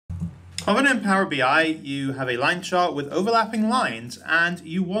Often in Power BI, you have a line chart with overlapping lines, and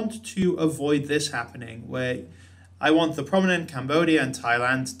you want to avoid this happening where I want the prominent Cambodia and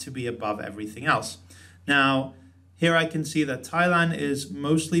Thailand to be above everything else. Now, here I can see that Thailand is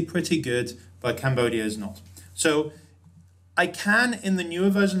mostly pretty good, but Cambodia is not. So I can, in the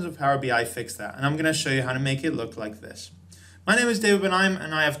newer versions of Power BI, fix that, and I'm going to show you how to make it look like this. My name is David Benaim,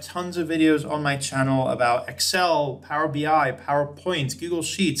 and I have tons of videos on my channel about Excel, Power BI, PowerPoint, Google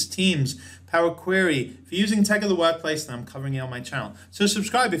Sheets, Teams, Power Query. If you're using tech of the workplace, then I'm covering it on my channel. So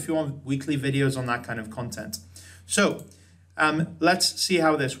subscribe if you want weekly videos on that kind of content. So let's see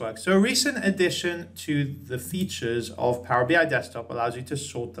how this works. So a recent addition to the features of Power BI Desktop allows you to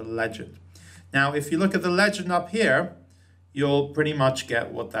sort the legend. Now, if you look at the legend up here, you'll pretty much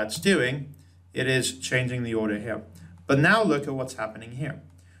get what that's doing. It is changing the order here. But now look at what's happening here.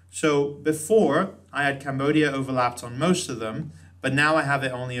 So before I had Cambodia overlapped on most of them, but now I have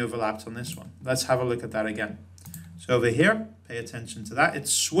it only overlapped on this one. Let's have a look at that again. So over here, pay attention to that.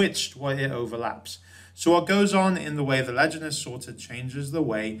 It's switched where it overlaps. So what goes on in the way the legend is sorted changes the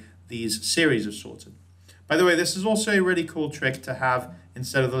way these series are sorted. By the way, this is also a really cool trick to have,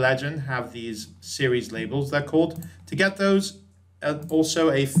 instead of the legend, have these series labels, they're called. To get those, also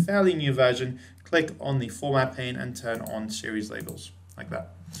a fairly new version, click on the format pane and turn on series labels like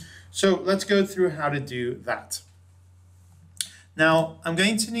that. So let's go through how to do that. Now I'm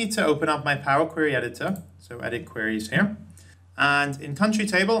going to need to open up my Power Query editor. So edit queries here. And in country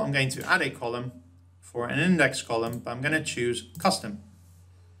table, I'm going to add a column for an index column, but I'm going to choose custom.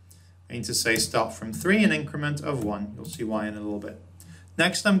 I'm going to say start from 3, an increment of 1. You'll see why in a little bit.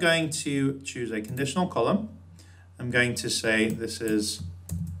 Next, I'm going to choose a conditional column. I'm going to say this is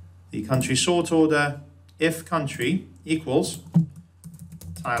the country sort order. If country equals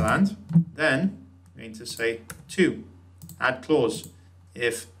Thailand, then I'm going to say 2, add clause.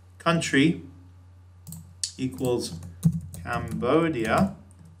 If country equals Cambodia,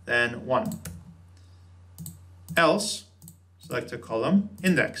 then 1. Else, select a column,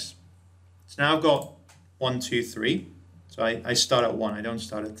 index. So now I've got 1, 2, 3. So I start at 1, I don't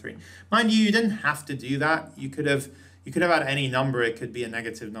start at 3. Mind you didn't have to do that. You could have had any number. It could be a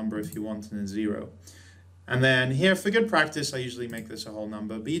negative number if you want, and a 0. And then here, for good practice, I usually make this a whole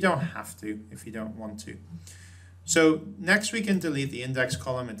number, but you don't have to if you don't want to. So next we can delete the index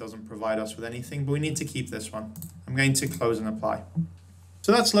column. It doesn't provide us with anything, but we need to keep this one. I'm going to close and apply.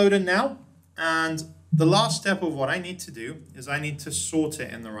 So that's loaded now. And the last step of what I need to do is I need to sort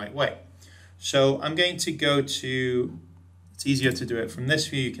it in the right way. So I'm going to go to, it's easier to do it from this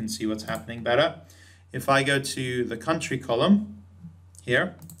view. You can see what's happening better. If I go to the country column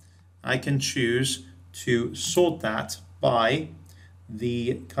here, I can choose to sort that by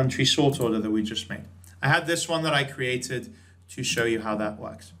the country sort order that we just made. I had this one that I created to show you how that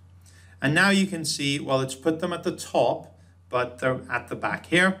works. And now you can see, well, it's put them at the top, but they're at the back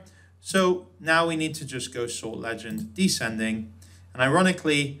here. So now we need to just go sort legend descending. And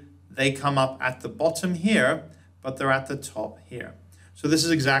ironically, they come up at the bottom here, but they're at the top here. So this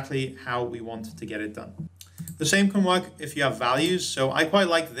is exactly how we want to get it done. The same can work if you have values. So I quite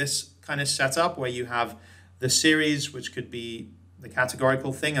like this kind of setup where you have the series, which could be the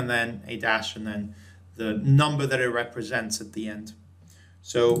categorical thing, and then a dash, and then the number that it represents at the end.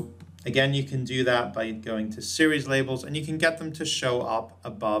 So again, you can do that by going to series labels, and you can get them to show up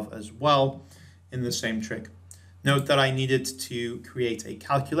above as well in the same trick. Note that I needed to create a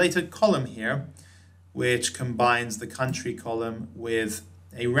calculated column here, which combines the country column with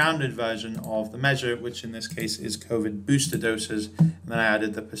a rounded version of the measure, which in this case is COVID booster doses, and then I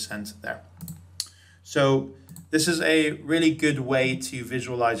added the % there. So this is a really good way to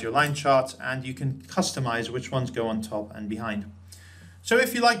visualize your line charts, and you can customize which ones go on top and behind. So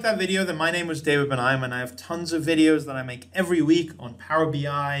if you liked that video, then my name was David Benaim, and I have tons of videos that I make every week on Power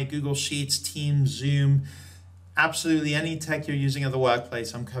BI, Google Sheets, Teams, Zoom, absolutely any tech you're using at the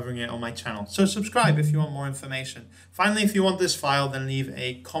workplace. I'm covering it on my channel. So subscribe if you want more information. Finally, if you want this file, then leave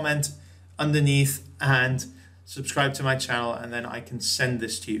a comment underneath and subscribe to my channel, and then I can send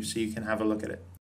this to you so you can have a look at it.